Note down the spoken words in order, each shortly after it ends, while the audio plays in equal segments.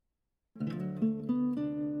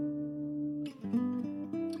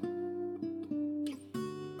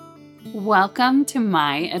Welcome to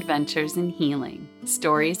my adventures in healing,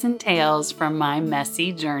 stories and tales from my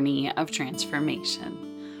messy journey of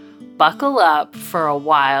transformation. Buckle up for a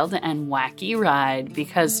wild and wacky ride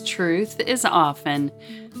because truth is often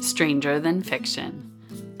stranger than fiction.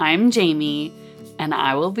 I'm Jamie, and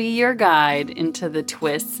I will be your guide into the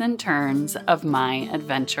twists and turns of my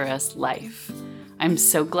adventurous life. I'm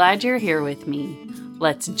so glad you're here with me.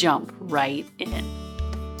 Let's jump right in.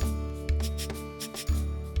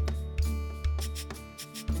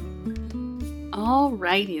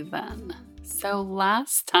 Alrighty then. So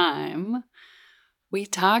last time we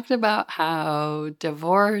talked about how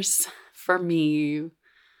divorce for me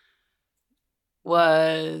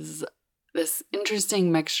was this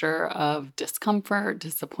interesting mixture of discomfort,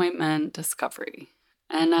 disappointment, discovery.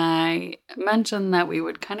 And I mentioned that we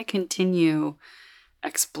would kind of continue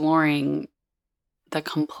exploring the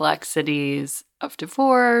complexities of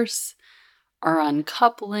divorce, our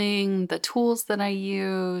uncoupling, the tools that I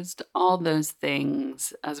used, all those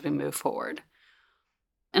things as we move forward.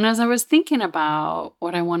 And as I was thinking about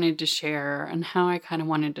what I wanted to share and how I kind of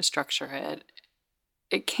wanted to structure it,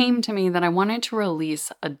 it came to me that I wanted to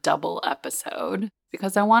release a double episode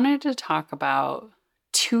because I wanted to talk about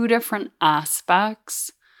two different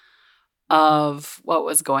aspects of what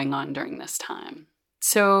was going on during this time.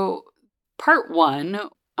 So, part one,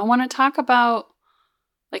 I want to talk about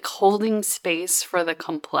holding space for the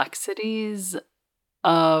complexities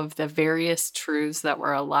of the various truths that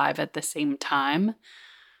were alive at the same time.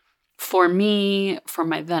 For me, for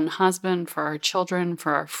my then husband, for our children,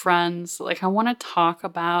 for our friends, I want to talk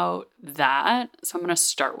about that. So I'm going to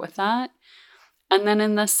start with that. And then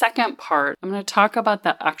in the second part, I'm going to talk about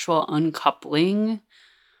the actual uncoupling,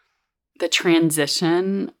 the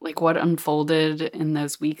transition, what unfolded in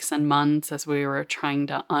those weeks and months as we were trying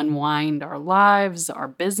to unwind our lives, our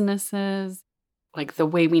businesses, the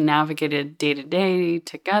way we navigated day to day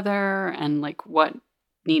together and what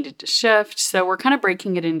needed to shift. So we're kind of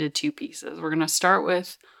breaking it into two pieces. We're going to start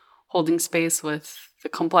with holding space with the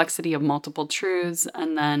complexity of multiple truths,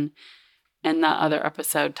 and then in that other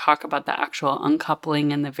episode, talk about the actual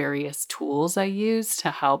uncoupling and the various tools I use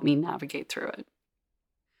to help me navigate through it.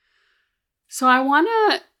 So I want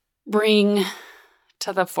to bring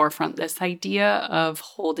to the forefront this idea of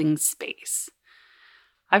holding space.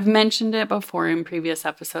 I've mentioned it before in previous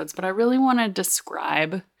episodes, but I really want to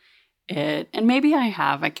describe it. And maybe I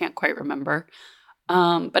have, I can't quite remember.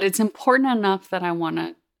 But it's important enough that I want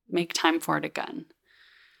to make time for it again.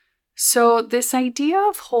 So this idea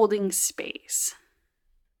of holding space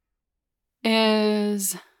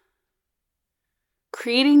is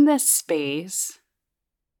creating this space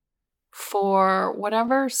for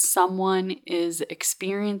whatever someone is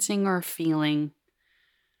experiencing or feeling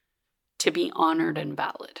to be honored and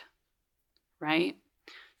valid, right?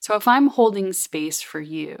 So if I'm holding space for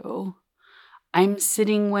you, I'm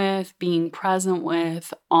sitting with, being present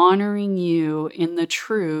with, honoring you in the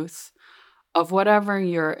truth of whatever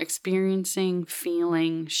you're experiencing,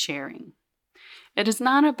 feeling, sharing. It is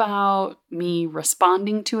not about me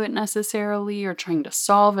responding to it necessarily or trying to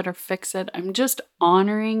solve it or fix it. I'm just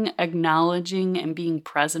honoring, acknowledging, and being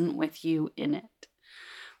present with you in it.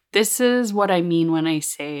 This is what I mean when I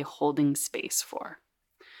say holding space for.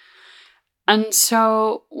 And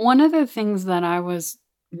so one of the things that I was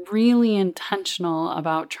really intentional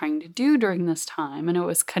about trying to do during this time, and it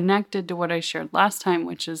was connected to what I shared last time,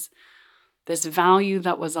 which is this value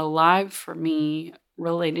that was alive for me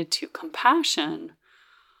related to compassion,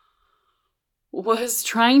 was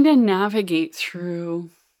trying to navigate through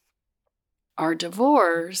our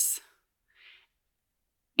divorce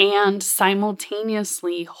and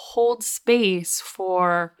simultaneously hold space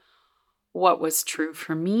for what was true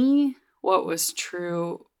for me, what was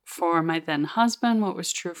true for my then husband, what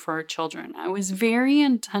was true for our children. I was very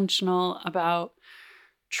intentional about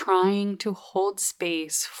trying to hold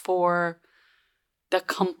space for the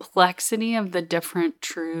complexity of the different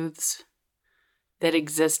truths that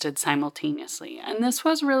existed simultaneously. And this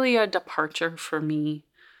was really a departure for me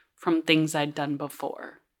from things I'd done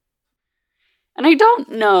before. And I don't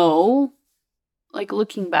know,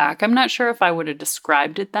 looking back, I'm not sure if I would have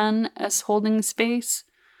described it then as holding space.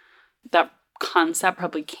 That concept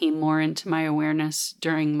probably came more into my awareness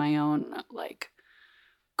during my own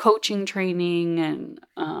coaching training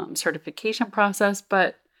and certification process.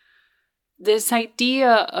 But this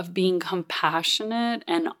idea of being compassionate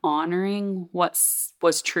and honoring what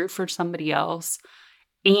was true for somebody else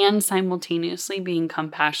and simultaneously being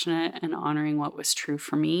compassionate and honoring what was true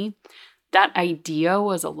for me, that idea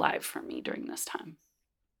was alive for me during this time.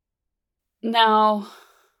 Now,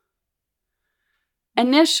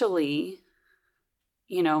 initially,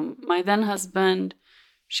 my then husband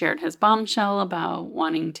shared his bombshell about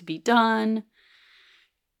wanting to be done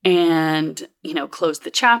and, close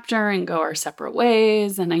the chapter and go our separate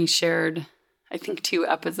ways. And I shared, I think 2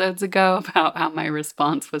 episodes ago, about how my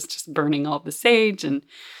response was just burning all the sage and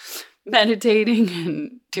meditating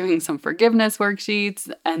and doing some forgiveness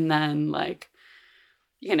worksheets. And then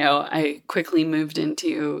I quickly moved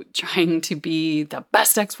into trying to be the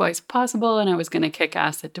best ex-wife possible, and I was going to kick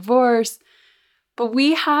ass at divorce. But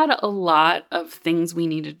we had a lot of things we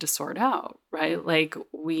needed to sort out, right? Like,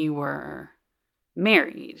 we were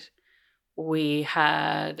married. We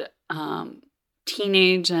had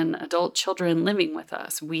teenage and adult children living with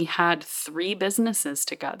us. We had 3 businesses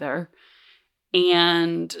together.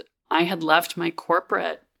 And I had left my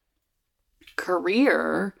corporate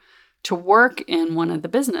career to work in one of the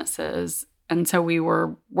businesses. And so we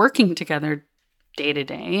were working together day to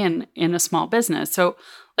day and in a small business. So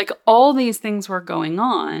all these things were going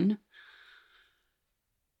on.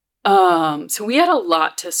 So we had a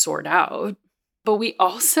lot to sort out, but we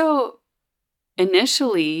also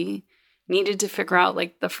initially needed to figure out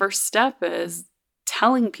the first step is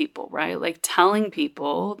telling people, right? Telling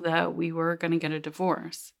people that we were going to get a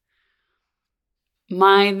divorce.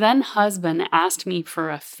 My then husband asked me for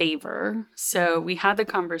a favor. So we had the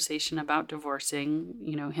conversation about divorcing,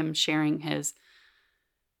 him sharing his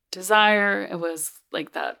desire. It was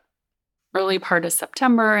that early part of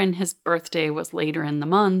September, and his birthday was later in the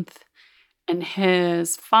month. And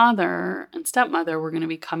his father and stepmother were going to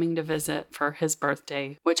be coming to visit for his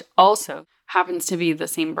birthday, which also happens to be the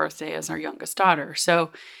same birthday as our youngest daughter.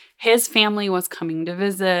 So his family was coming to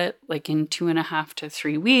visit in 2.5 to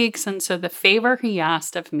 3 weeks. And so the favor he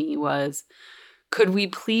asked of me was, could we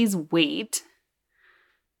please wait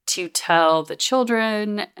to tell the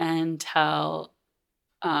children and tell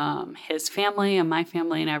his family and my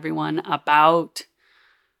family and everyone about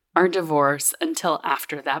our divorce until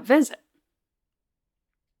after that visit?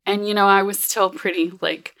 And, I was still pretty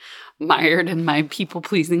mired in my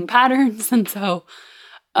people-pleasing patterns. And so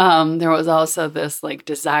there was also this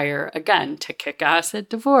desire, again, to kick ass at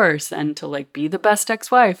divorce and to be the best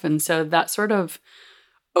ex-wife. And so that sort of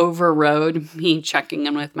overrode me checking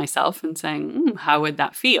in with myself and saying, how would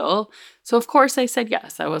that feel? So of course I said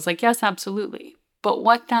yes. I was yes, absolutely. But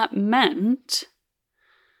what that meant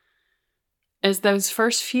is those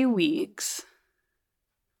first few weeks,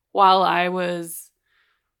 while I was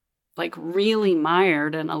really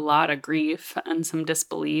mired in a lot of grief and some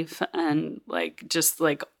disbelief and just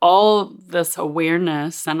all this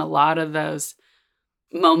awareness and a lot of those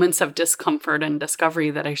moments of discomfort and discovery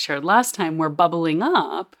that I shared last time were bubbling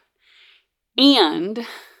up, and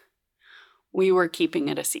we were keeping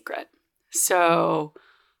it a secret. So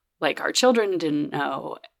our children didn't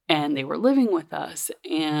know, and they were living with us,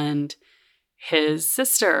 and his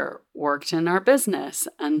sister worked in our business.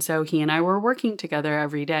 And so he and I were working together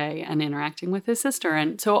every day and interacting with his sister.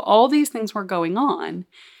 And so all these things were going on.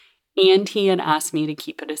 And he had asked me to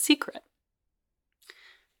keep it a secret.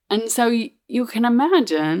 And so you can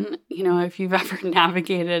imagine, if you've ever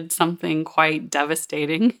navigated something quite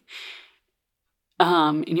devastating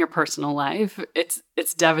in your personal life,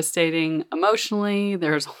 it's devastating emotionally.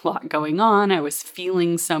 There's a lot going on. I was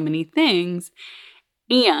feeling so many things.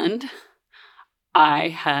 And I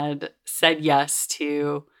had said yes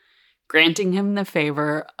to granting him the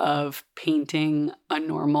favor of painting a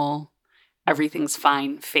normal, everything's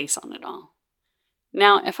fine face on it all.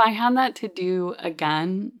 Now, if I had that to do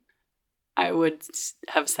again, I would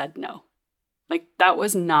have said no. That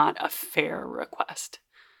was not a fair request.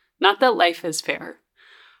 Not that life is fair,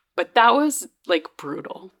 but that was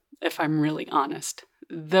brutal, if I'm really honest.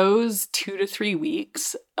 Those 2 to 3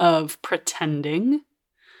 weeks of pretending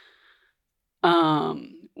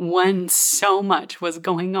when so much was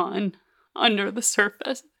going on under the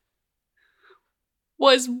surface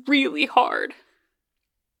was really hard.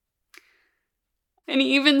 And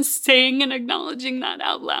even saying and acknowledging that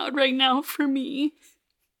out loud right now for me,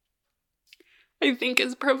 I think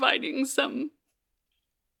is providing some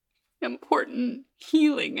important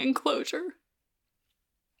healing and closure.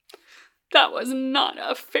 That was not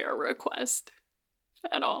a fair request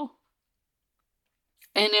at all.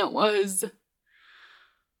 And it was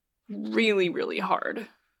really, really hard.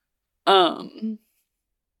 There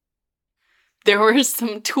were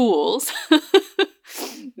some tools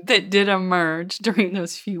that did emerge during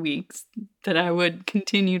those few weeks that I would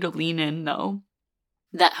continue to lean in, though,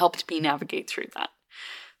 that helped me navigate through that.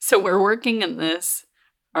 So we're working in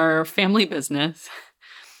our family business.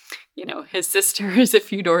 His sister is a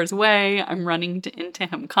few doors away. I'm running into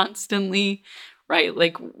him constantly. right?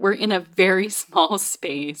 Like we're in a very small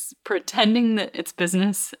space pretending that it's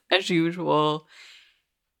business as usual.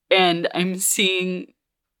 And I'm seeing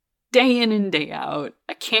day in and day out,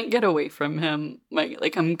 I can't get away from him.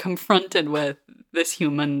 Like I'm confronted with this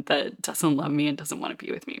human that doesn't love me and doesn't want to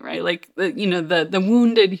be with me, right? Like the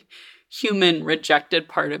wounded human rejected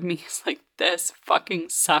part of me is like, this fucking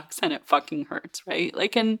sucks and it fucking hurts, right?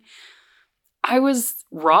 Like, and I was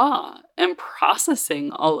raw and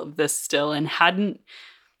processing all of this still and hadn't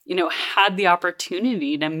had the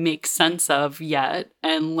opportunity to make sense of yet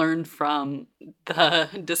and learn from the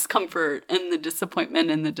discomfort and the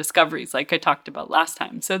disappointment and the discoveries like I talked about last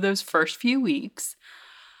time. So those first few weeks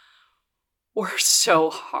were so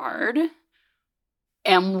hard.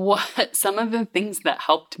 And what some of the things that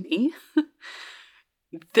helped me,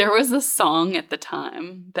 there was a song at the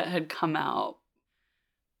time that had come out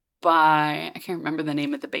by, I can't remember the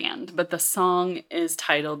name of the band, but the song is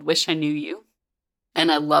titled Wish I Knew You. And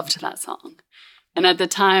I loved that song. And at the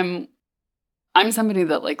time, I'm somebody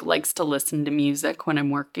that likes to listen to music when I'm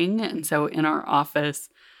working. And so in our office,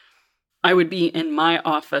 I would be in my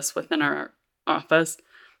office within our office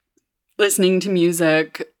listening to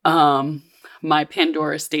music, my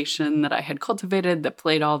Pandora station that I had cultivated that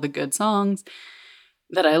played all the good songs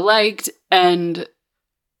that I liked. And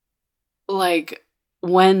like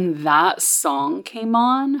when that song came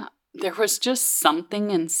on, there was just something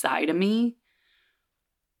inside of me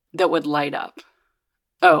that would light up.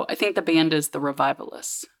 Oh, I think the band is the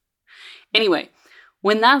Revivalists. Anyway,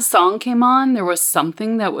 when that song came on, there was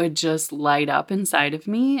something that would just light up inside of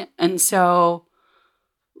me. And so,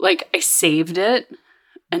 I saved it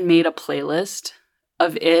and made a playlist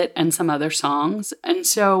of it and some other songs. And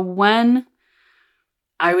so when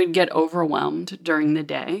I would get overwhelmed during the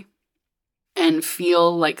day and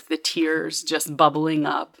feel like the tears just bubbling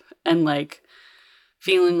up and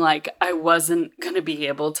feeling like I wasn't going to be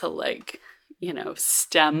able to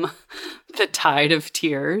stem the tide of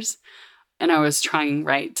tears. And I was trying,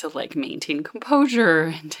 to maintain composure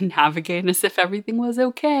and to navigate as if everything was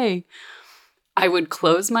okay. I would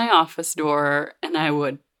close my office door and I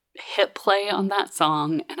would hit play on that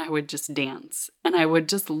song and I would just dance. And I would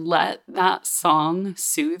just let that song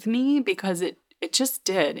soothe me because it just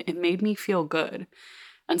did. It made me feel good.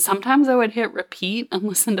 And sometimes I would hit repeat and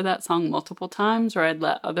listen to that song multiple times, or I'd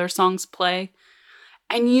let other songs play.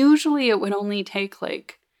 And usually it would only take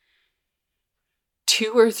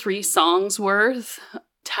 2 or 3 songs worth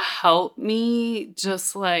to help me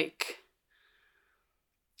just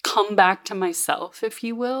come back to myself, if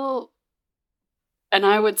you will. And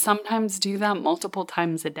I would sometimes do that multiple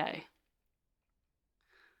times a day.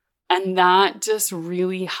 And that just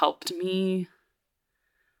really helped me.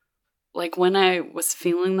 When I was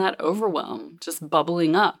feeling that overwhelm just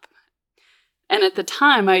bubbling up. And at the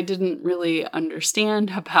time, I didn't really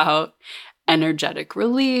understand about energetic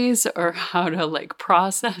release or how to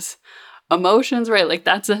process emotions, right?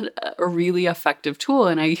 That's a really effective tool.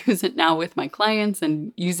 And I use it now with my clients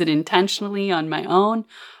and use it intentionally on my own.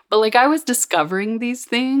 But I was discovering these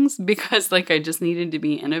things because I just needed to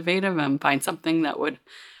be innovative and find something that would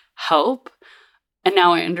help. And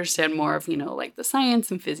now I understand more of, the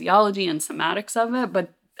science and physiology and somatics of it.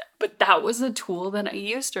 But that was a tool that I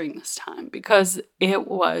used during this time because it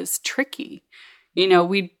was tricky.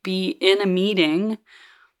 We'd be in a meeting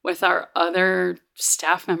with our other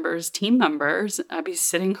staff members, team members. I'd be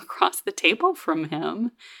sitting across the table from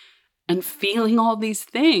him and feeling all these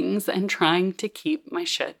things and trying to keep my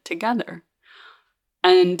shit together.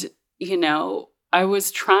 And, I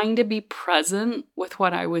was trying to be present with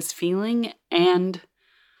what I was feeling and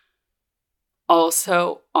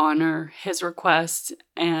also honor his request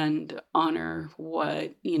and honor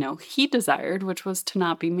what, he desired, which was to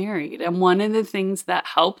not be married. And one of the things that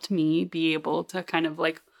helped me be able to kind of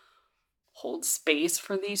hold space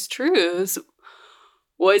for these truths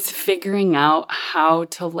was figuring out how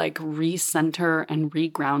to recenter and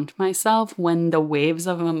reground myself when the waves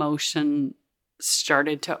of emotion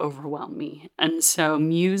started to overwhelm me. And so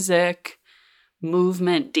music,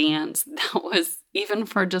 movement, dance, that was, even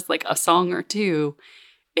for just a song or two,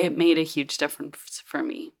 it made a huge difference for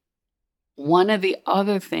me. One of the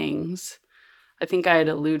other things I think I had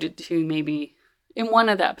alluded to maybe in one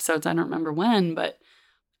of the episodes, I don't remember when, but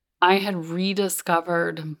I had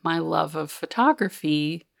rediscovered my love of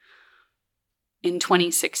photography in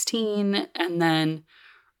 2016. And then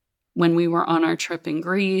when we were on our trip in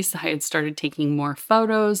Greece, I had started taking more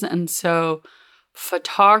photos. And so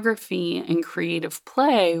photography and creative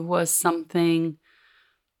play was something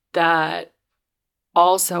that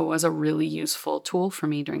also was a really useful tool for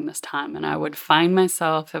me during this time. And I would find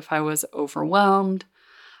myself, if I was overwhelmed,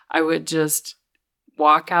 I would just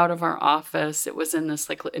walk out of our office. It was in this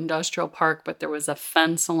like industrial park, but there was a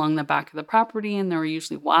fence along the back of the property, and there were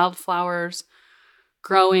usually wildflowers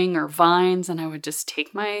growing or vines. And I would just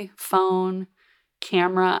take my phone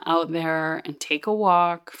camera out there and take a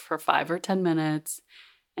walk for 5 or 10 minutes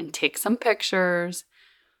and take some pictures.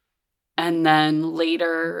 And then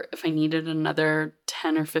later, if I needed another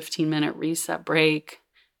 10 or 15-minute reset break,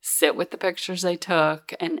 sit with the pictures I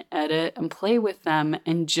took and edit and play with them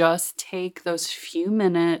and just take those few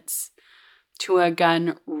minutes to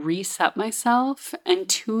again reset myself and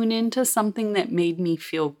tune into something that made me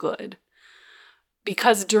feel good.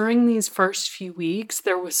 Because during these first few weeks,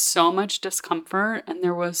 there was so much discomfort and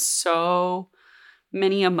there was so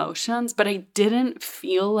many emotions, but I didn't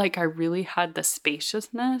feel like I really had the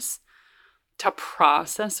spaciousness to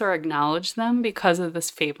process or acknowledge them because of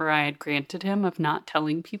this favor I had granted him of not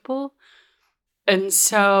telling people. And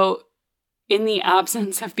so in the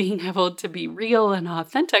absence of being able to be real and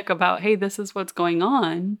authentic about, hey, this is what's going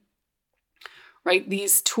on, right?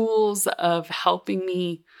 These tools of helping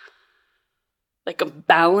me like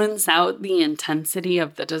balance out the intensity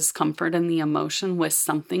of the discomfort and the emotion with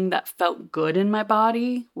something that felt good in my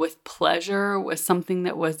body, with pleasure, with something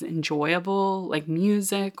that was enjoyable, like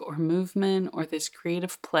music or movement or this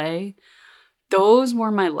creative play. Those were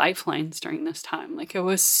my lifelines during this time. Like, it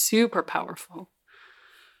was super powerful.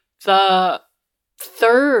 The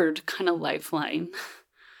third kind of lifeline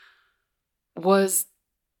was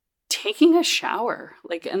taking a shower.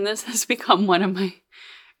 Like, and this has become one of my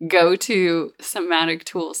go-to somatic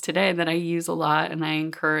tools today that I use a lot, and I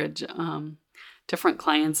encourage different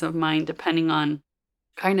clients of mine depending on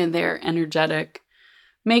kind of their energetic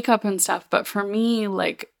makeup and stuff. But for me,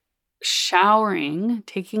 like showering,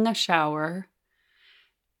 taking a shower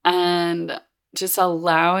and just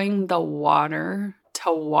allowing the water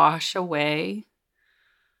to wash away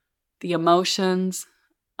the emotions,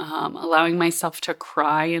 allowing myself to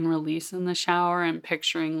cry and release in the shower, and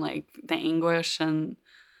picturing like the anguish and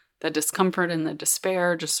the discomfort and the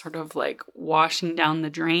despair just sort of like washing down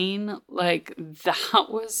the drain. Like, that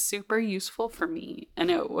was super useful for me,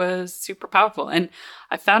 and it was super powerful. And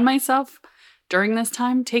I found myself during this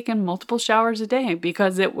time taking multiple showers a day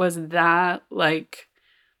because it was that like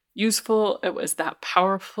useful. It was that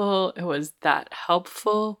powerful. It was that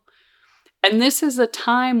helpful. And this is a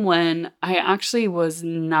time when I actually was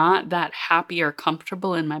not that happy or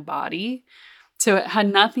comfortable in my body. So it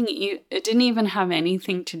had nothing, it didn't even have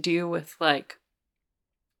anything to do with like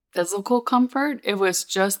physical comfort. It was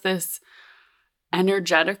just this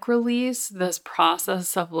energetic release, this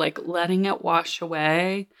process of like letting it wash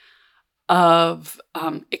away, of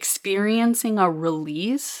experiencing a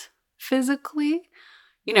release physically,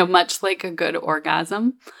 much like a good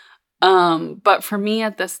orgasm. But for me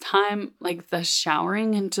at this time, like the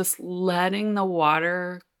showering and just letting the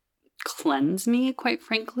water cleanse me, quite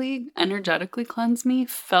frankly, energetically cleanse me,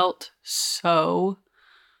 felt so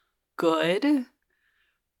good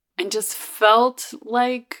and just felt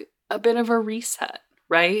like a bit of a reset,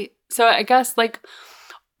 right? So I guess like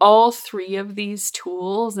all three of these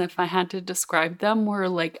tools, if I had to describe them, were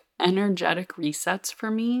like energetic resets for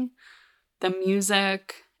me. The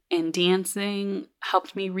music and dancing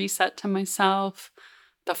helped me reset to myself.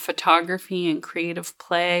 The photography and creative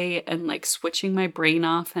play and like switching my brain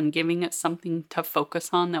off and giving it something to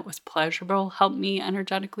focus on that was pleasurable helped me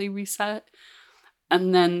energetically reset.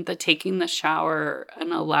 And then the taking the shower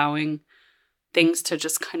and allowing things to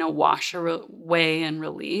just kind of wash away and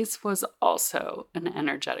release was also an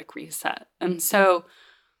energetic reset. And so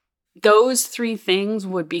those three things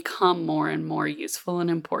would become more and more useful and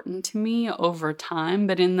important to me over time.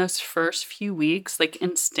 But in those first few weeks, like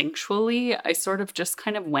instinctually, I sort of just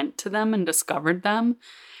kind of went to them and discovered them.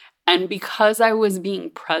 And because I was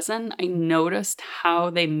being present, I noticed how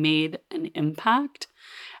they made an impact.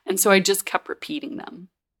 And so I just kept repeating them.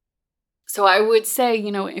 So I would say,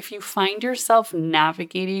 if you find yourself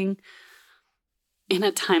navigating in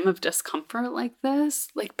a time of discomfort like this,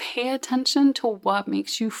 like pay attention to what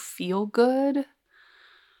makes you feel good.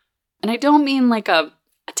 And I don't mean like a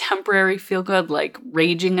temporary feel good, like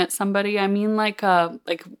raging at somebody. I mean like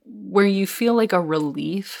where you feel like a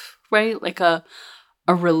relief, right? Like a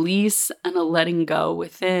release and a letting go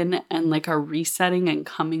within, and like a resetting and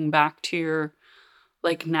coming back to your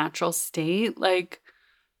like natural state. Like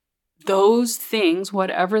those things,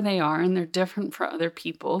 whatever they are, and they're different for other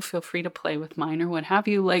people, feel free to play with mine or what have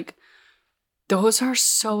you, like those are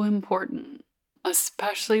so important,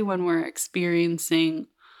 especially when we're experiencing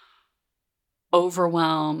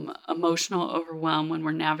overwhelm, emotional overwhelm, when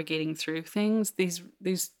we're navigating through things.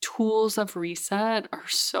 These tools of reset are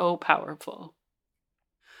so powerful.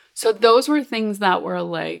 So those were things that were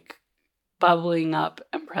like bubbling up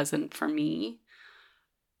and present for me.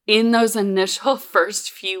 In those initial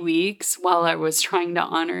first few weeks, while I was trying to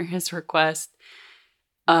honor his request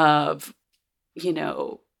of,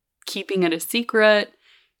 keeping it a secret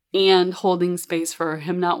and holding space for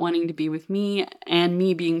him not wanting to be with me and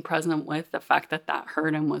me being present with the fact that that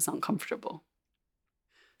hurt him was uncomfortable.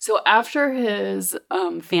 So after his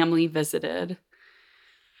family visited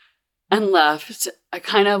and left, I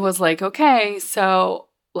kind of was like, okay, so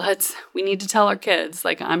we need to tell our kids,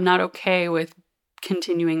 like, I'm not okay with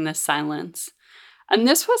continuing this silence. And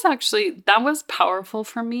this was actually, that was powerful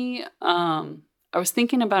for me. I was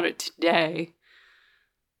thinking about it today.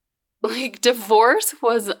 Like, divorce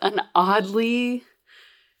was an oddly,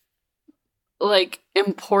 like,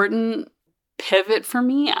 important pivot for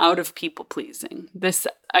me out of people pleasing. This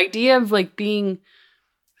idea of like being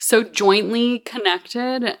so jointly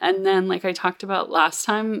connected, and then like I talked about last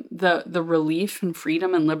time, the relief and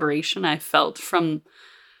freedom and liberation I felt from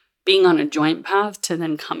being on a joint path to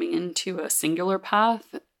then coming into a singular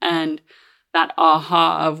path, and that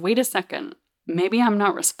aha of, wait a second, maybe I'm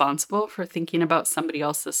not responsible for thinking about somebody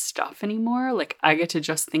else's stuff anymore. Like, I get to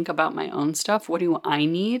just think about my own stuff. What do I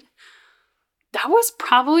need? That was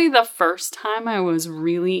probably the first time I was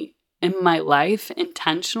really in my life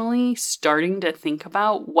intentionally starting to think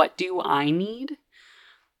about, what do I need?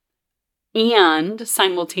 And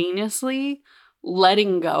simultaneously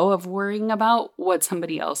letting go of worrying about what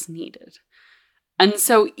somebody else needed. And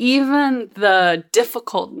so even the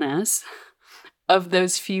difficultness of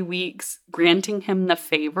those few weeks granting him the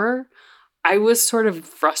favor, I was sort of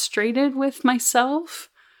frustrated with myself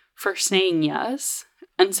for saying yes.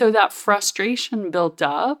 And so that frustration built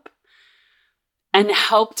up and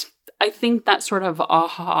helped, I think, that sort of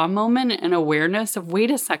aha moment and awareness of,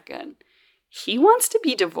 wait a second, he wants to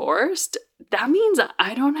be divorced. That means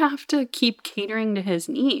I don't have to keep catering to his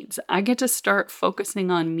needs. I get to start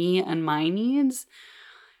focusing on me and my needs.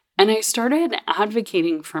 And I started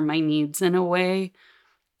advocating for my needs in a way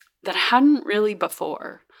that I hadn't really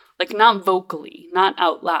before. Like, not vocally, not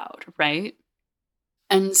out loud, right?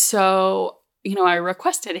 And so, I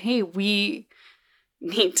requested, hey, we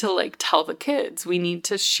need to like tell the kids. We need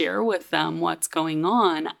to share with them what's going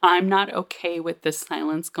on. I'm not okay with this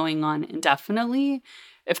silence going on indefinitely.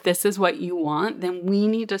 If this is what you want, then we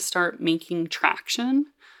need to start making traction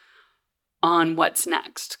on what's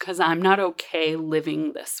next, because I'm not okay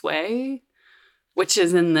living this way, which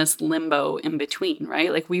is in this limbo in between,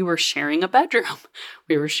 right? Like, we were sharing a bedroom,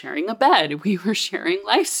 we were sharing a bed, we were sharing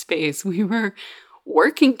life space, we were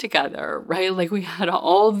working together, right? Like, we had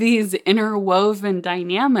all these interwoven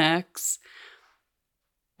dynamics,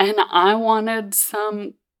 and I wanted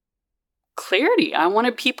some clarity. I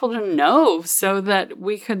wanted people to know so that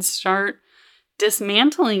we could start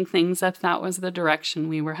dismantling things if that was the direction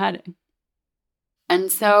we were heading. And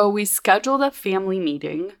so we scheduled a family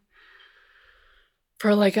meeting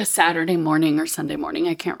for like a Saturday morning or Sunday morning.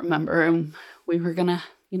 I can't remember. And we were going to,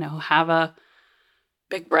 have a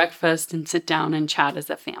big breakfast and sit down and chat as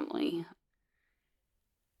a family.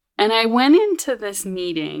 And I went into this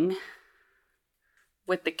meeting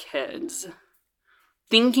with the kids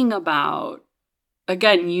thinking about,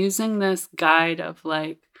 again, using this guide of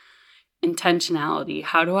like intentionality.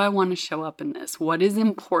 How do I want to show up in this? What is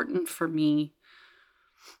important for me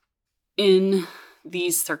in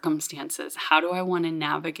these circumstances? How do I want to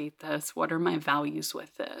navigate this? What are my values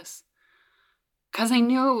with this? Because I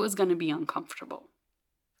knew it was going to be uncomfortable.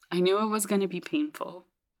 I knew it was going to be painful.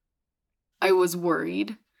 I was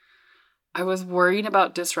worried. I was worried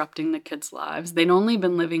about disrupting the kids' lives. They'd only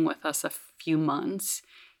been living with us a few months.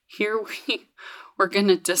 Here we were going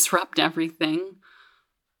to disrupt everything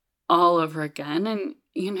all over again. And,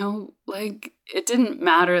 like, it didn't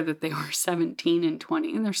matter that they were 17 and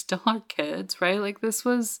 20. They're still our kids, right? Like, this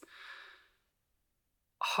was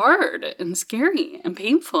hard and scary and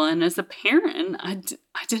painful. And as a parent, I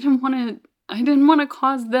didn't want to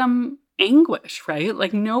cause them anguish, right?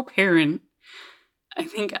 Like, no parent, I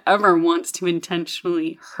think, ever wants to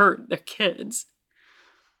intentionally hurt their kids.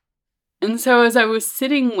 And so as I was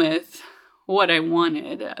sitting with what I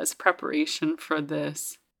wanted as preparation for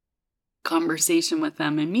this conversation with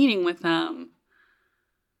them and meeting with them,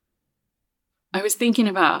 I was thinking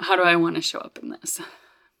about, how do I want to show up in this?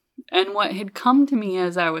 And what had come to me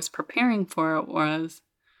as I was preparing for it was,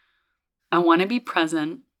 I want to be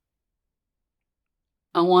present.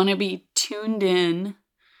 I want to be tuned in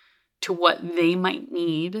to what they might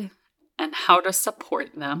need and how to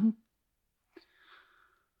support them.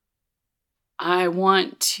 I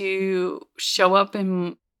want to show up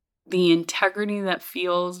in the integrity that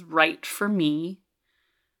feels right for me.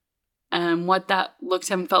 And what that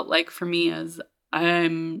looked and felt like for me is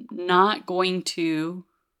I'm not going to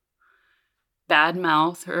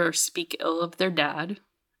badmouth or speak ill of their dad.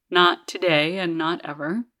 Not today and not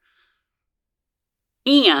ever.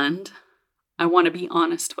 And I want to be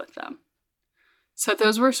honest with them. So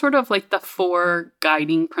those were sort of like the 4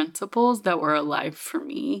 guiding principles that were alive for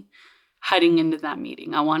me heading into that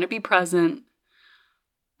meeting. I want to be present.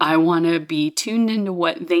 I want to be tuned into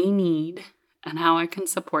what they need and how I can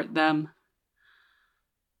support them.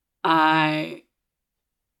 I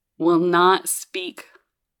will not speak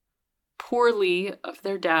poorly of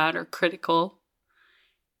their dad or critical.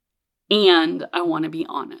 And I want to be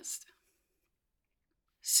honest.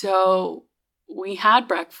 So we had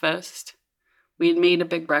breakfast. We had made a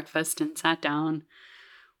big breakfast and sat down.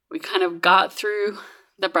 We kind of got through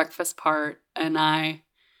the breakfast part, and my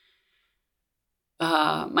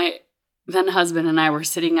then husband and I were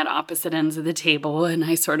sitting at opposite ends of the table, and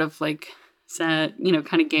I sort of like said,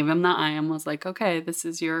 kind of gave him the eye and was like, okay, this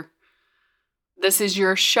is your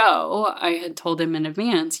show. I had told him in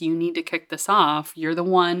advance, you need to kick this off. You're the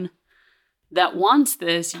one that wants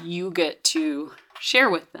this. You get to share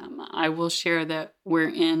with them. I will share that we're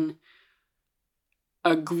in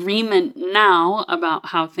agreement now about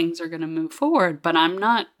how things are going to move forward, but I'm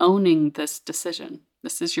not owning this decision.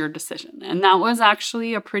 This is your decision. And that was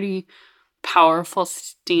actually a pretty powerful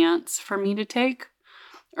stance for me to take.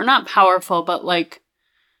 Or not powerful, but like,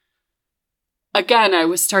 again, I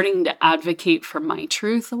was starting to advocate for my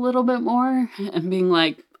truth a little bit more and being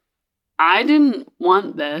like, I didn't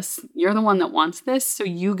want this. You're the one that wants this, so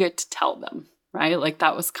you get to tell them, right? Like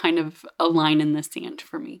that was kind of a line in the sand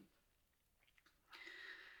for me.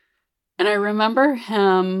 And I remember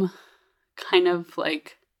him kind of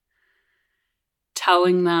like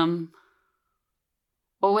telling them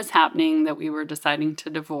what was happening, that we were deciding to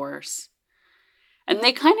divorce. And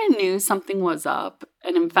they kind of knew something was up.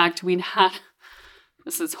 And in fact,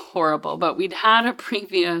 this is horrible, but we'd had a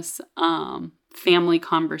previous family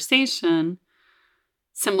conversation.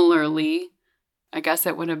 Similarly, I guess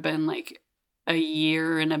it would have been like a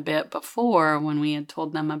year and a bit before when we had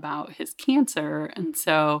told them about his cancer. And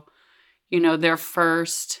so, their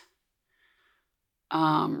first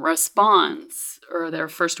response or their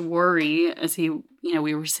first worry as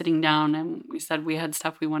we were sitting down and we said we had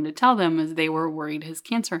stuff we wanted to tell them, is they were worried his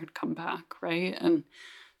cancer had come back, right? And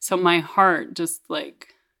so my heart just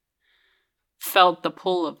like felt the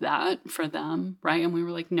pull of that for them, right? And we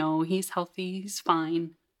were like, no, he's healthy, he's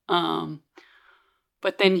fine.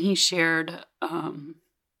 But then he shared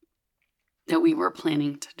that we were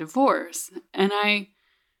planning to divorce. And I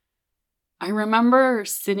remember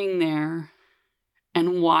sitting there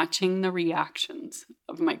and watching the reactions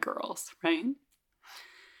of my girls, right?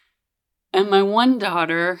 And my one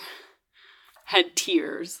daughter had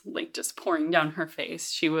tears like just pouring down her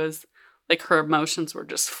face. She was like, her emotions were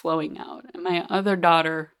just flowing out. And my other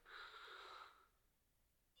daughter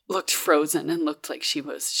looked frozen and looked like she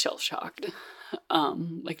was shell-shocked,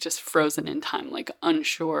 like just frozen in time, like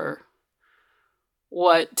unsure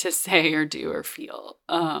what to say or do or feel.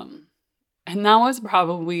 And that was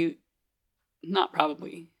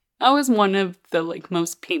that was one of the like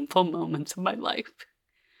most painful moments of my life.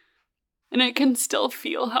 And I can still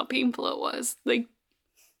feel how painful it was. Like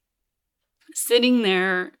sitting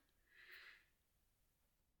there,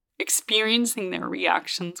 experiencing their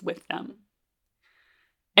reactions with them,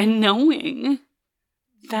 and knowing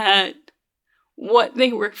that what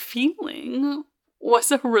they were feeling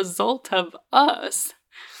was a result of us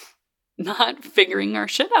not figuring our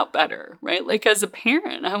shit out better, right? Like as a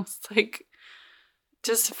parent, I was like,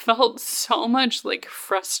 just felt so much like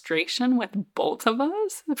frustration with both of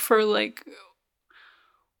us for like,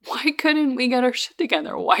 why couldn't we get our shit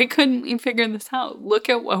together? Why couldn't we figure this out? Look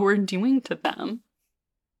at what we're doing to them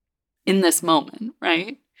in this moment,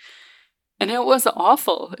 right? And it was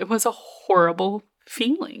awful. It was a horrible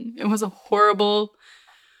feeling. It was a horrible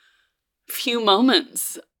few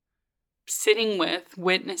moments sitting with,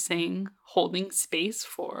 witnessing, holding space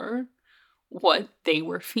for what they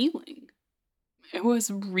were feeling. It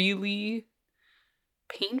was really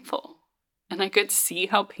painful. And I could see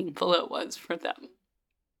how painful it was for them.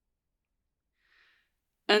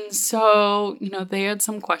 And so, they had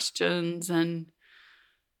some questions and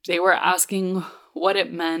they were asking what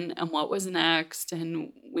it meant and what was next.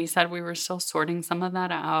 And we said we were still sorting some of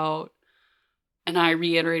that out. And I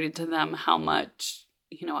reiterated to them how much,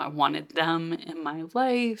 I wanted them in my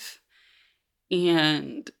life.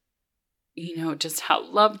 And, just how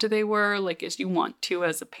loved they were, like as you want to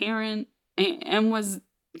as a parent. And was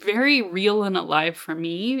very real and alive for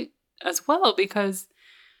me as well. Because,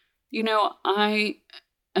 I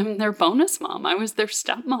am their bonus mom. I was their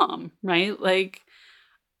stepmom, right? Like,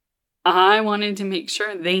 I wanted to make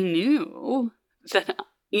sure they knew that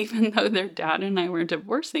even though their dad and I were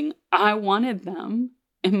divorcing, I wanted them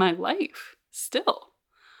in my life still.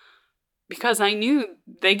 Because I knew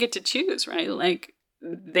they get to choose, right? Like,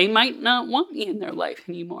 they might not want me in their life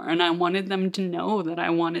anymore. And I wanted them to know that I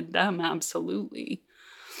wanted them, absolutely.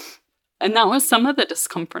 And that was some of the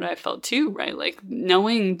discomfort I felt too, right? Like,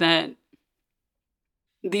 knowing that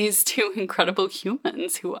these two incredible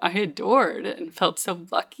humans who I adored and felt so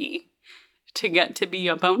lucky to get to be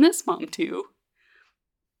a bonus mom to,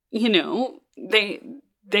 you know,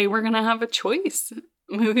 they were going to have a choice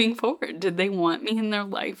moving forward. Did they want me in their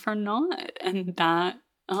life or not? And that,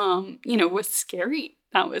 was scary.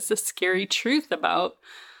 That was the scary truth about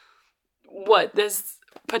what this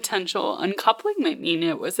potential uncoupling might mean.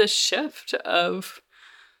 It was a shift of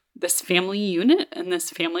this family unit and this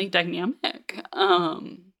family dynamic.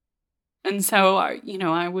 And so,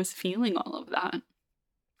 I was feeling all of that.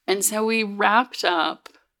 And so we wrapped up,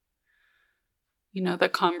 the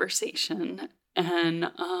conversation,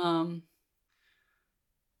 and I'm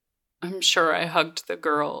sure I hugged the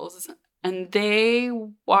girls, and they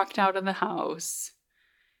walked out of the house.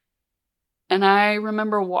 And I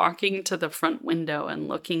remember walking to the front window and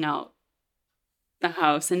looking out the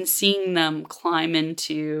house and seeing them climb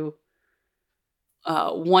into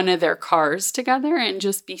one of their cars together and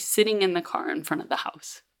just be sitting in the car in front of the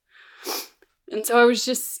house. And so I was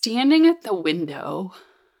just standing at the window,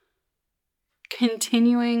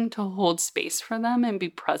 continuing to hold space for them and be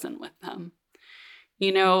present with them.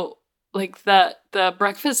 Like the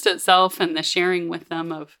breakfast itself and the sharing with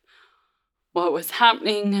them of what was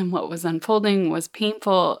happening and what was unfolding was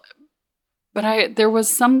painful. But there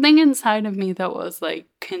was something inside of me that was like,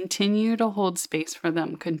 continue to hold space for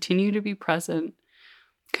them, continue to be present,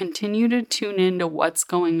 continue to tune into what's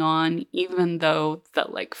going on, even though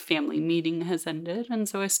that like family meeting has ended. And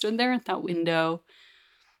so I stood there at that window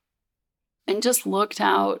and just looked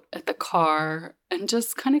out at the car and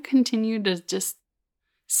just kind of continued to just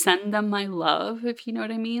send them my love, if you know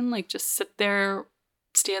what I mean. Like, just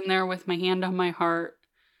stand there with my hand on my heart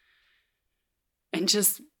and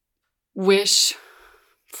just wish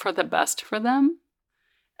for the best for them.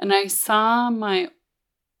 And I saw my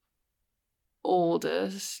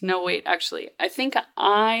oldest, I think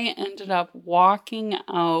I ended up walking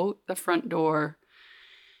out the front door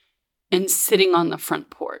and sitting on the front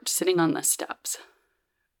porch, sitting on the steps.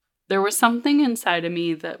 There was something inside of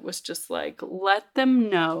me that was just like, let them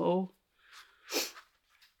know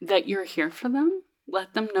that you're here for them.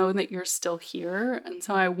 Let them know that you're still here. And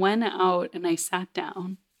so I went out and I sat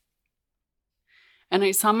down. And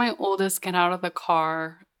I saw my oldest get out of the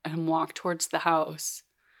car and walk towards the house.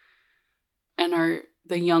 And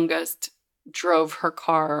the youngest drove her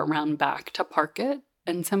car around back to park it.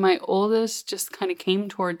 And so my oldest just kind of came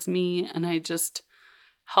towards me, and I just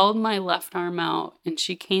held my left arm out, and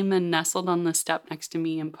she came and nestled on the step next to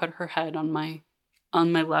me and put her head on my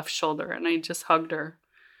left shoulder, and I just hugged her.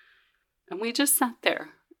 And we just sat there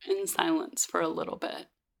in silence for a little bit.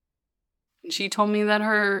 And she told me that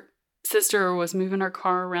her sister was moving her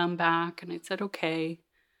car around back, and I said, okay.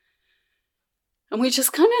 And we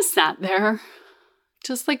just kind of sat there,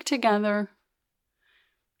 just like together,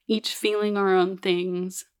 each feeling our own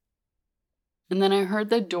things. And then I heard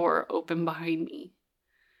the door open behind me.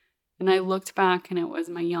 And I looked back, and it was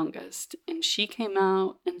my youngest. And she came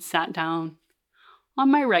out and sat down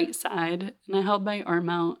on my right side. And I held my arm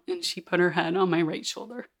out, and she put her head on my right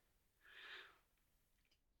shoulder.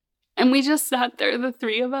 And we just sat there, the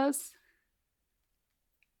three of us,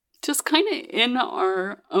 just kind of in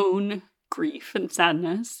our own grief and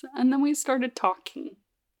sadness. And then we started talking.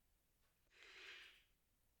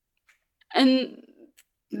 And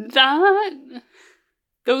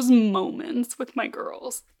those moments with my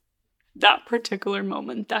girls, that particular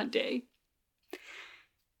moment that day,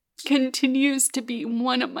 continues to be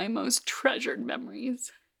one of my most treasured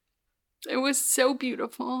memories. It was so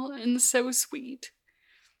beautiful and so sweet.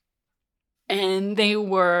 And they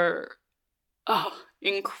were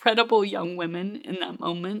incredible young women in that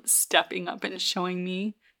moment, stepping up and showing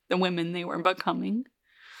me the women they were becoming,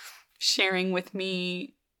 sharing with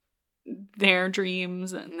me their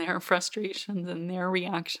dreams and their frustrations and their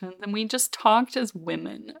reactions. And we just talked as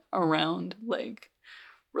women around like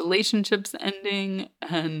relationships ending,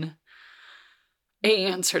 and I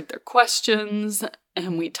answered their questions,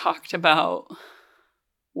 and we talked about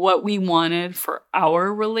what we wanted for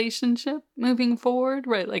our relationship moving forward,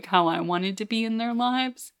 right? Like how I wanted to be in their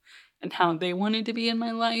lives and how they wanted to be in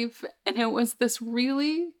my life. And it was this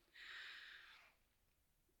really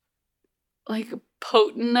like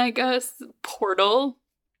potent, I guess, portal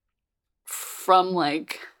from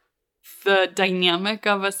like the dynamic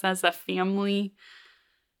of us as a family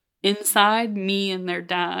inside me and their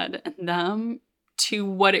dad and them to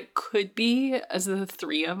what it could be as the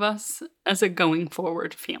three of us as a going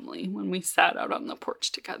forward family when we sat out on the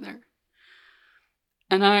porch together.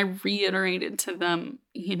 And I reiterated to them,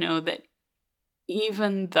 that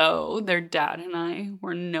even though their dad and I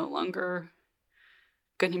were no longer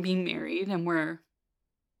going to be married and we're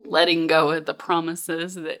letting go of the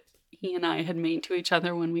promises that he and I had made to each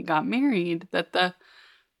other when we got married, that the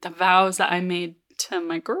vows that I made to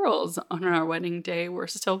my girls on our wedding day were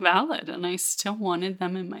still valid and I still wanted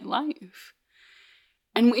them in my life.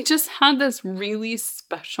 And we just had this really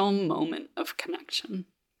special moment of connection.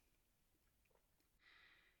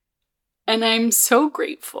 And I'm so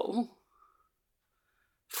grateful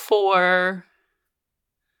for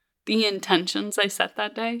the intentions I set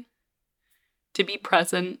that day, to be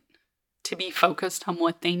present, to be focused on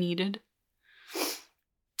what they needed,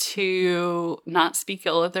 to not speak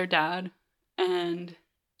ill of their dad, and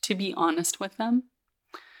to be honest with them.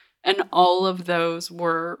 And all of those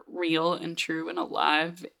were real and true and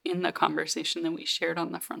alive in the conversation that we shared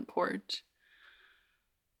on the front porch.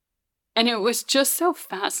 And it was just so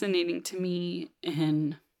fascinating to me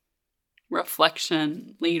in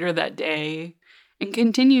reflection later that day, and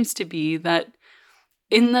continues to be, that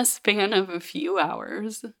in the span of a few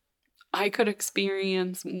hours, I could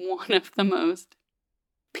experience one of the most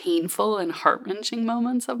painful and heart-wrenching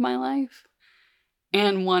moments of my life,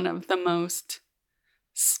 and one of the most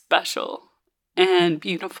special and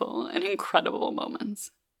beautiful and incredible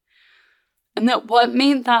moments. And that what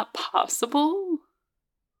made that possible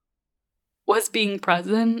was being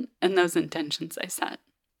present and those intentions I set,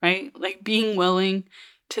 right? Like being willing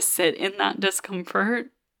to sit in that discomfort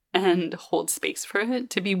and hold space for it,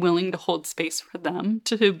 to be willing to hold space for them,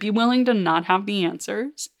 to be willing to not have the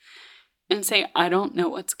answers and say, I don't know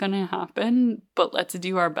what's going to happen, but let's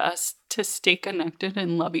do our best to stay connected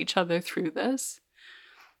and love each other through this.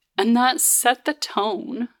 And that set the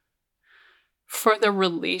tone for the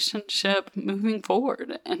relationship moving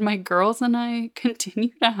forward. And my girls and I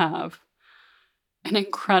continue to have an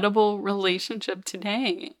incredible relationship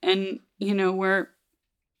today. And, we're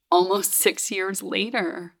almost 6 years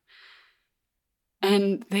later,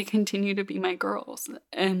 and they continue to be my girls.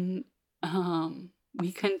 And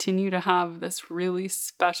we continue to have this really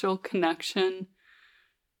special connection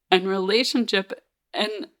and relationship.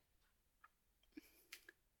 And,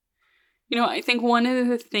 I think one of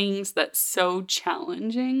the things that's so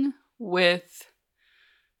challenging with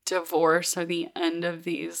divorce or the end of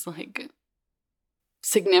these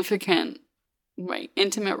significant,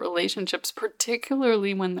 intimate relationships,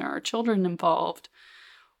 particularly when there are children involved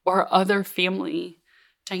or other family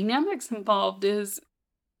dynamics involved, is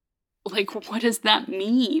what does that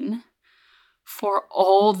mean for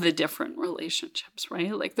all the different relationships,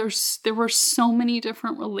 right? There were so many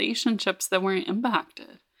different relationships that were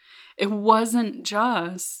impacted. It wasn't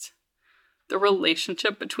just the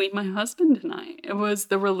relationship between my husband and I. It was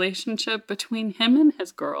the relationship between him and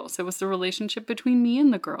his girls. It was the relationship between me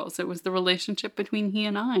and the girls. It was the relationship between he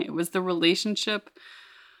and I. It was the relationship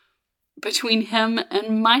between him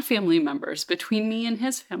and my family members, between me and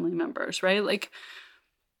his family members, right?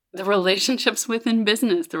 The relationships within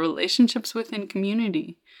business, the relationships within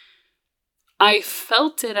community. I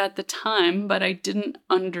felt it at the time, but I didn't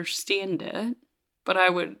understand it. But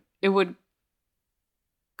it would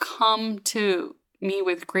come to me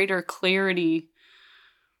with greater clarity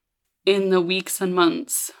in the weeks and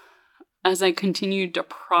months as I continued to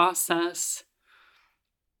process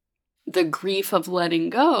the grief of letting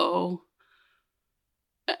go.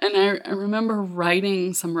 And I remember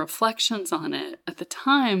writing some reflections on it at the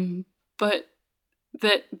time, but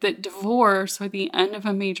that divorce or the end of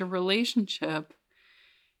a major relationship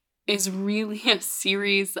is really a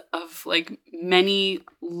series of many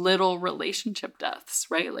little relationship deaths,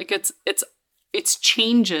 right? It's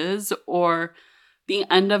changes or the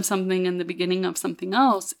end of something and the beginning of something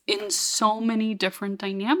else in so many different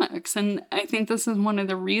dynamics. And I think this is one of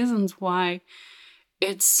the reasons why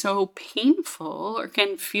it's so painful or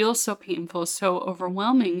can feel so painful, so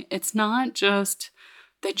overwhelming. It's not just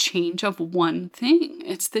the change of one thing.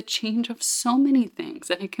 It's the change of so many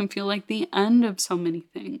things, and it can feel like the end of so many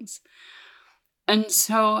things. And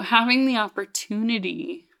so having the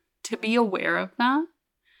opportunity to be aware of that,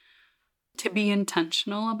 to be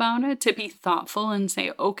intentional about it, to be thoughtful and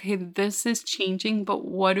say, okay, this is changing, but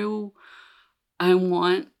what do I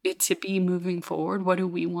want it to be moving forward? What do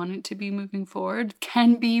we want it to be moving forward?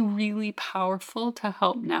 Can be really powerful to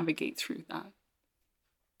help navigate through that.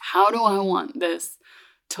 How do I want this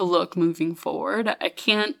to look moving forward? I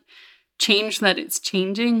can't change that it's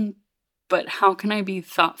changing, but how can I be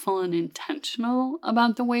thoughtful and intentional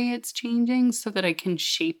about the way it's changing so that I can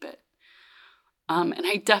shape it? And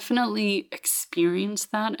I definitely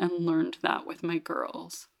experienced that and learned that with my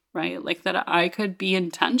girls, right? Like that I could be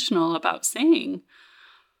intentional about saying,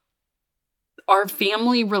 our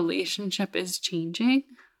family relationship is changing,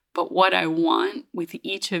 but what I want with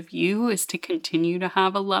each of you is to continue to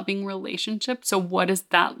have a loving relationship. So what does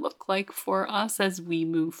that look like for us as we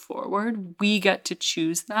move forward? We get to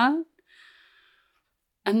choose that.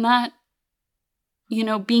 And that,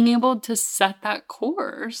 being able to set that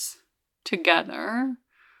course together,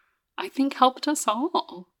 I think helped us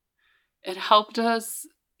all. It helped us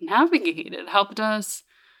navigate. It helped us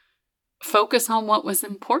focus on what was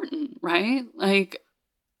important, right? Like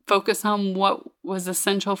focus on what was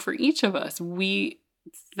essential for each of us.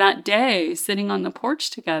 That day, sitting on the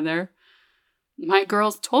porch together, my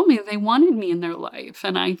girls told me they wanted me in their life,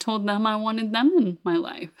 and I told them I wanted them in my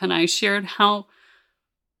life. And I shared how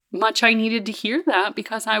much I needed to hear that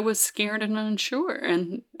because I was scared and unsure.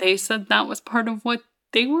 And they said that was part of what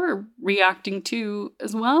they were reacting to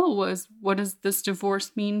as well, was what does this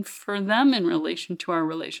divorce mean for them in relation to our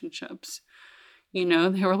relationships? They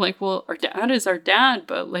were like, well, our dad is our dad,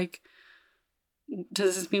 but like,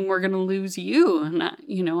 does this mean we're going to lose you? And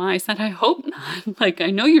I said, I hope not. Like, I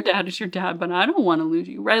know your dad is your dad, but I don't want to lose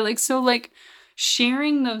you, right? Like, so like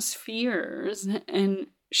sharing those fears and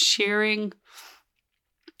sharing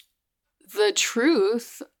the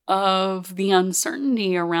truth of the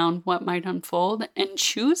uncertainty around what might unfold and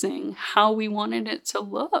choosing how we wanted it to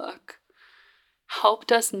look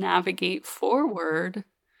helped us navigate forward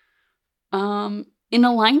in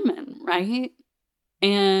alignment, right?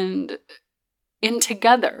 And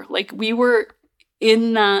together, like we were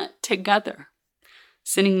in that together,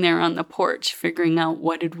 sitting there on the porch, figuring out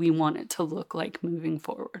what did we want it to look like moving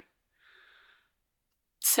forward.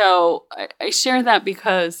 So I share that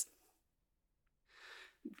because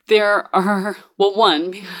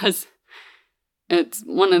because it's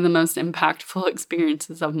one of the most impactful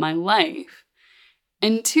experiences of my life.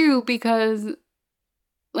 And two, because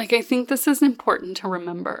like, I think this is important to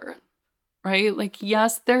remember, right? Like,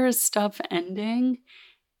 yes, there is stuff ending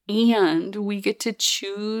and we get to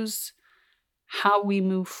choose how we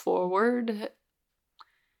move forward,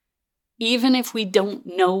 even if we don't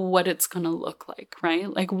know what it's going to look like,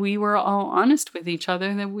 right? Like, we were all honest with each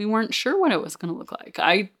other that we weren't sure what it was going to look like.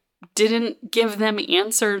 I didn't give them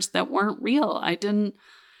answers that weren't real. I didn't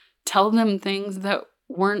tell them things that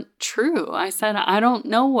weren't true. I said, I don't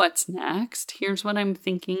know what's next. Here's what I'm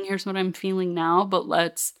thinking. Here's what I'm feeling now, but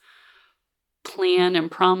let's plan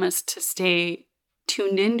and promise to stay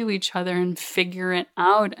tuned into each other and figure it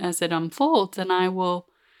out as it unfolds. And I will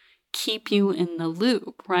keep you in the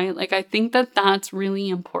loop, right? Like, I think that that's really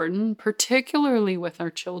important, particularly with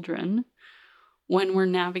our children when we're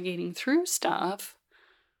navigating through stuff,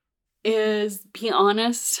 is be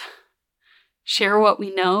honest, share what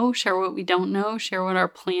we know, share what we don't know, share what our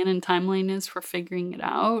plan and timeline is for figuring it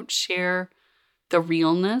out, share the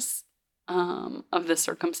realness of the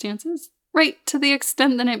circumstances, right? To the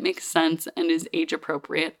extent that it makes sense and is age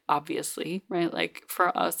appropriate, obviously, right? Like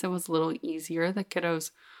for us, it was a little easier. The kiddos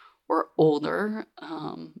were older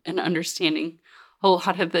and understanding a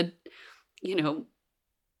lot of the,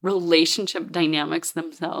 relationship dynamics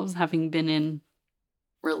themselves, having been in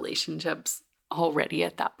relationships already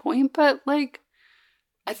at that point. But like,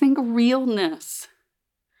 I think realness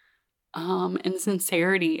and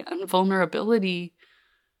sincerity and vulnerability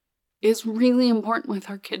is really important with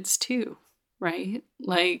our kids too, right?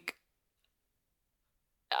 Like,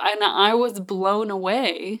 and I was blown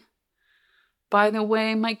away by the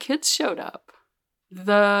way my kids showed up,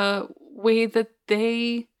 the way that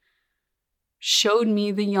they showed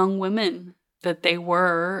me the young women that they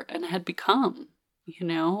were and had become.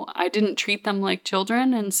 I didn't treat them like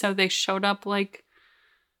children, and so they showed up like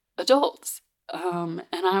adults. And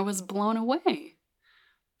I was blown away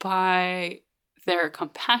by their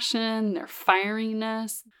compassion, their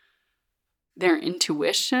fieriness, their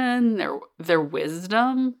intuition, their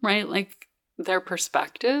wisdom, right? Like their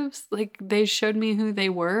perspectives. Like they showed me who they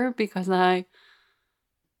were because I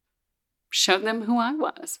showed them who I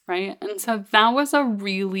was, right? And so that was a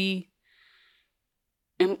really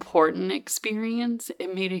important experience.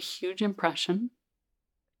 It made a huge impression.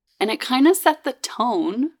 And it kind of set the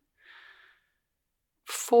tone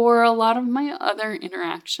for a lot of my other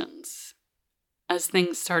interactions as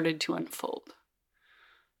things started to unfold.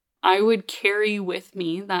 I would carry with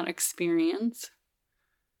me that experience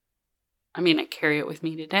I mean, I carry it with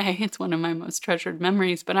me today. It's one of my most treasured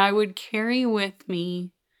memories, but I would carry with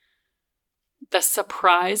me the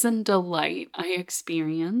surprise and delight I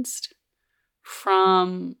experienced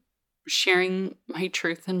from sharing my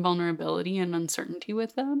truth and vulnerability and uncertainty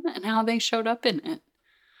with them and how they showed up in it.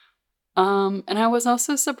 And I was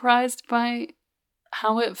also surprised by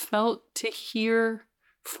how it felt to hear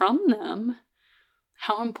from them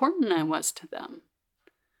how important I was to them.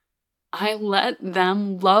 I let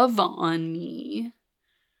them love on me,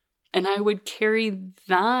 and I would carry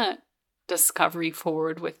that discovery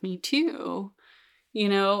forward with me too,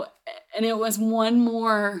 and it was one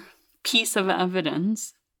more piece of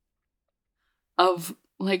evidence of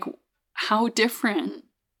like how different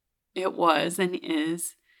it was and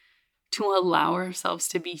is to allow ourselves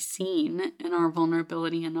to be seen in our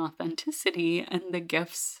vulnerability and authenticity and the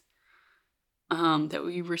gifts that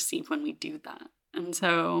we receive when we do that. And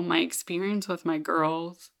so my experience with my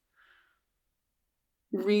girls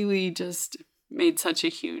really just made such a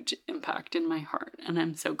huge impact in my heart, and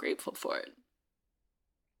I'm so grateful for it.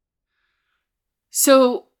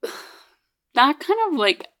 So that kind of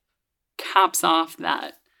like caps off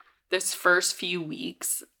this first few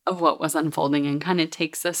weeks of what was unfolding and kind of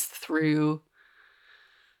takes us through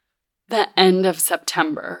the end of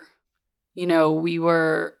September. We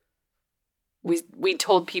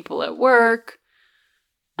told people at work.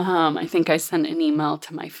 I think I sent an email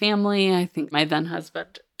to my family. I think my then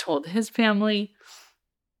husband told his family.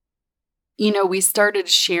 We started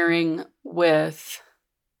sharing with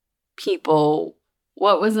people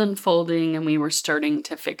what was unfolding, and we were starting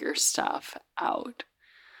to figure stuff out.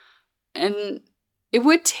 And it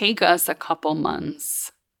would take us a couple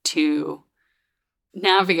months to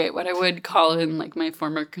navigate what I would call in like my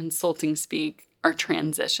former consulting speak, our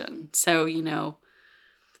transition. So,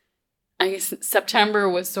 I guess September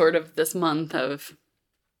was sort of this month of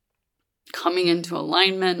coming into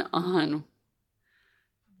alignment on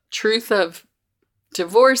truth of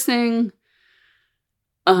divorcing,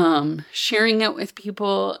 sharing it with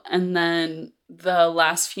people, and then the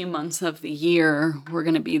last few months of the year were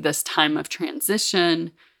going to be this time of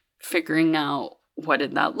transition, figuring out what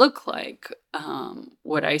did that look like?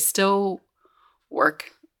 Would I still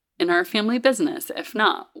work in our family business? If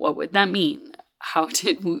not, what would that mean?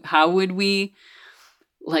 How would we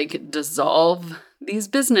like dissolve these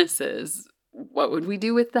businesses? What would we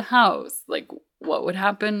do with the house? Like, what would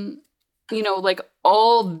happen? Like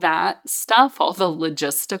all that stuff, all the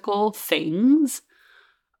logistical things,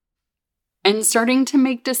 and starting to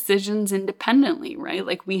make decisions independently, right?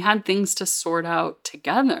 Like we had things to sort out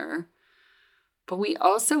together, but we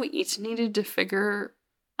also each needed to figure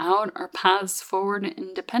out our paths forward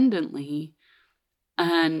independently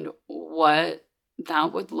and what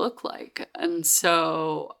that would look like. And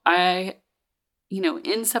so I,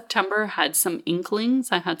 in September had some inklings,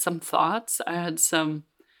 I had some thoughts, I had some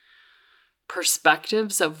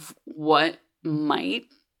perspectives of what might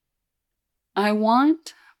I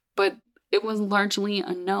want, but it was largely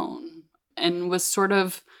unknown and was sort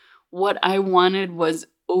of what I wanted was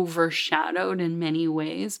overshadowed in many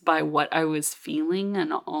ways by what I was feeling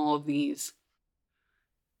and all of these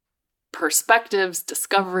perspectives,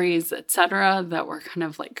 discoveries, etc., that were kind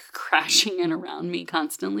of like crashing in around me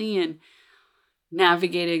constantly, and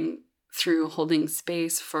navigating through holding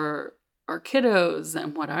space for our kiddos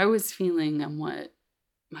and what I was feeling and what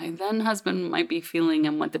my then husband might be feeling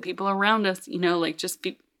and what the people around us, like just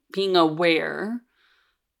being aware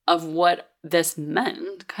of what this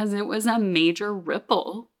meant, because it was a major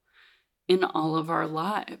ripple in all of our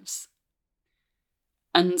lives.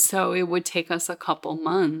 And so it would take us a couple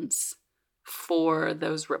months for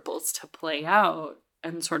those ripples to play out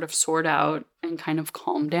and sort of sort out and kind of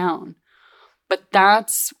calm down. But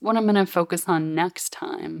that's what I'm going to focus on next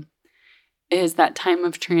time, is that time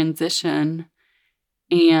of transition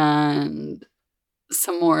and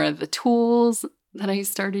some more of the tools that I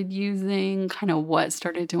started using, kind of what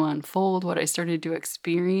started to unfold, what I started to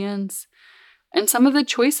experience, and some of the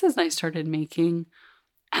choices I started making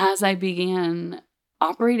as I began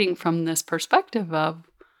operating from this perspective of,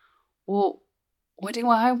 well, what do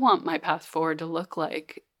I want my path forward to look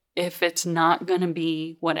like if it's not going to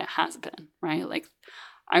be what it has been, right? Like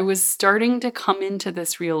I was starting to come into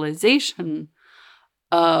this realization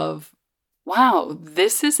of, wow,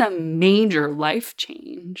 this is a major life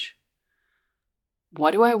change.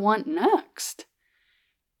 What do I want next?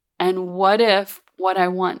 And what if what I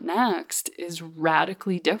want next is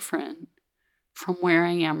radically different from where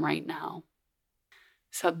I am right now?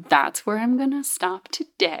 So that's where I'm going to stop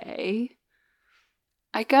today.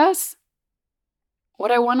 I guess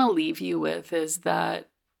what I want to leave you with is that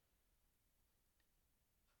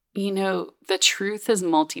the truth is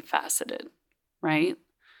multifaceted, right?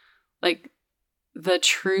 Like the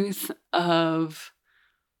truth of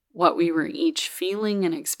what we were each feeling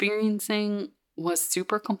and experiencing was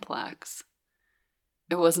super complex.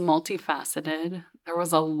 It was multifaceted. There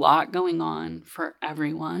was a lot going on for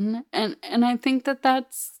everyone. And I think that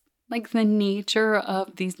that's like the nature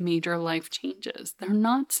of these major life changes. They're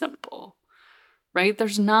not simple, right?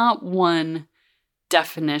 There's not one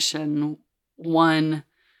definition, one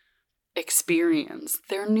experience.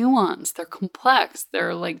 They're nuanced, they're complex,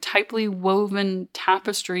 they're like tightly woven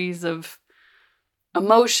tapestries of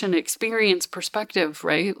emotion, experience, perspective,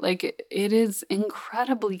 right? Like it is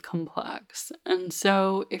incredibly complex. And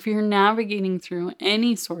so if you're navigating through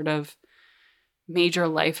any sort of major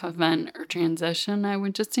life event or transition, I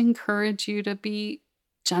would just encourage you to be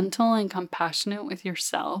gentle and compassionate with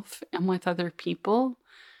yourself and with other people,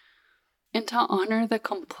 and to honor the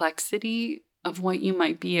complexity of what you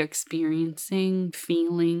might be experiencing,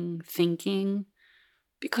 feeling, thinking,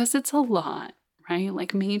 because it's a lot, right?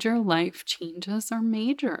 Like major life changes are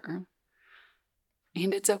major.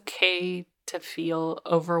 And it's okay to feel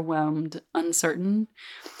overwhelmed, uncertain.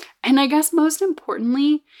 And I guess most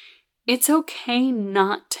importantly, it's okay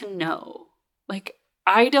not to know. Like,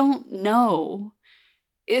 I don't know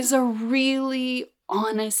is a really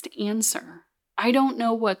honest answer. I don't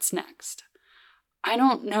know what's next. I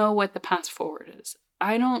don't know what the path forward is.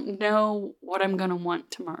 I don't know what I'm going to want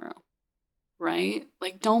tomorrow, right?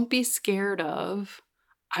 Like, don't be scared of,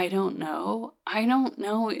 I don't know. I don't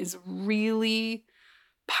know is really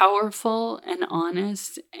powerful and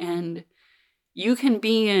honest, and you can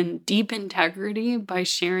be in deep integrity by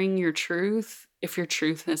sharing your truth if your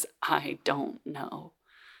truth is, I don't know.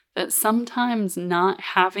 That sometimes not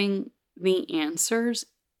having the answers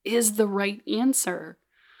is the right answer.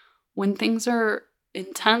 When things are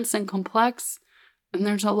intense and complex and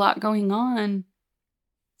there's a lot going on,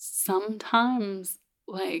 sometimes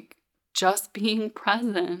like just being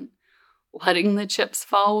present, letting the chips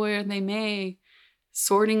fall where they may,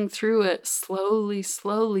 sorting through it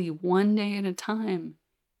slowly, one day at a time,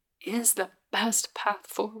 is the best path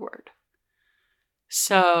forward.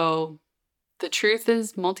 So the truth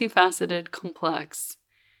is multifaceted, complex,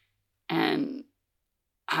 and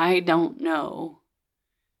I don't know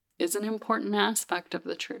is an important aspect of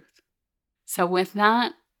the truth. So with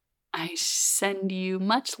that, I send you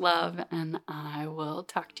much love, and I will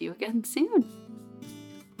talk to you again soon.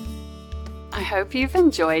 I hope you've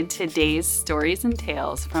enjoyed today's stories and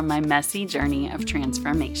tales from my messy journey of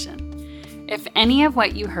transformation. If any of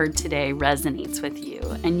what you heard today resonates with you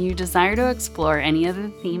and you desire to explore any of the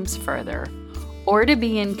themes further, or to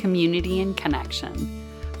be in community and connection,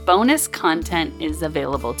 bonus content is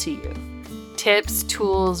available to you. Tips,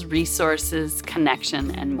 tools, resources,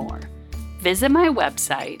 connection, and more. Visit my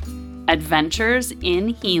website,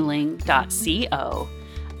 adventuresinhealing.co,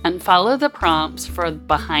 and follow the prompts for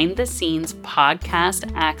behind-the-scenes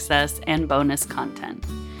podcast access and bonus content.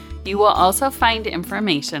 You will also find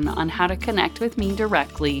information on how to connect with me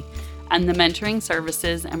directly and the mentoring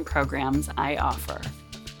services and programs I offer.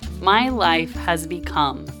 My life has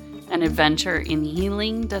become an adventure in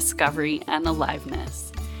healing, discovery, and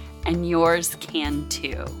aliveness, and yours can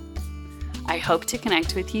too. I hope to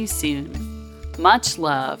connect with you soon. Much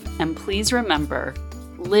love, and please remember,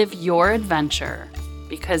 live your adventure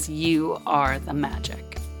because you are the magic.